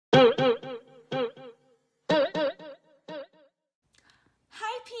Hi,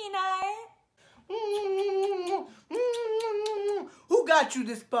 Peanut. Who got you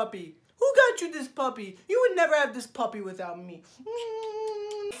this puppy? Who got you this puppy? You would never have this puppy without me.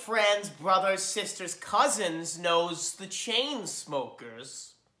 Friends, brothers, sisters, cousins knows the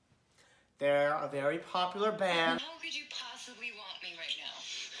Chainsmokers. They're a very popular band. How could you possibly want me right now?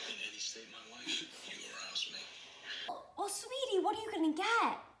 In any state, my wife, you arouse me. Oh, sweetie, what are you gonna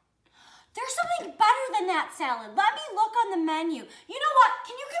get? There's something better than that salad. Let me look on the menu. You know what?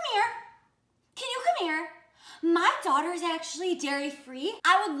 Can you come here? Can you come here? My daughter is actually dairy-free.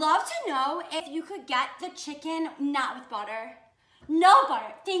 I would love to know if you could get the chicken not with butter. No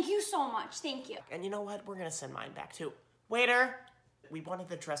butter. Thank you so much. Thank you. And you know what? We're gonna send mine back too. Waiter, we wanted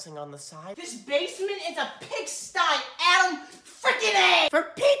the dressing on the side. This basement is a pigsty, Adam freaking A!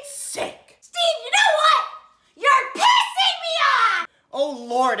 For Pete's sake! Steve, you know what? You're pissing me off! Oh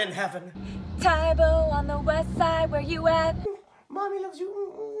Lord in heaven. Tybo on the west side, where you at? Mommy loves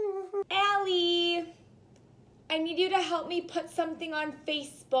you. Allie, I need you to help me put something on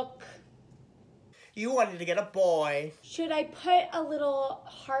Facebook. You wanted to get a boy. Should I put a little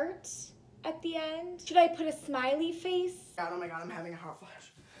heart at the end? Should I put a smiley face? God, oh my God, I'm having a hot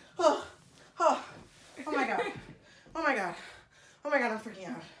flash. Oh my God. Oh my God. Oh my God, I'm freaking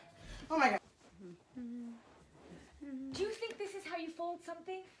out. Oh my God. Do you think this is how you fold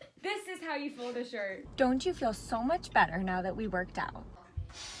something? This is how you fold a shirt. Don't you feel so much better now that we worked out?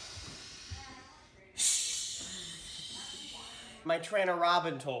 My trainer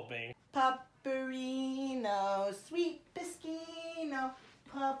Robin told me. Paparino, sweet biscuino,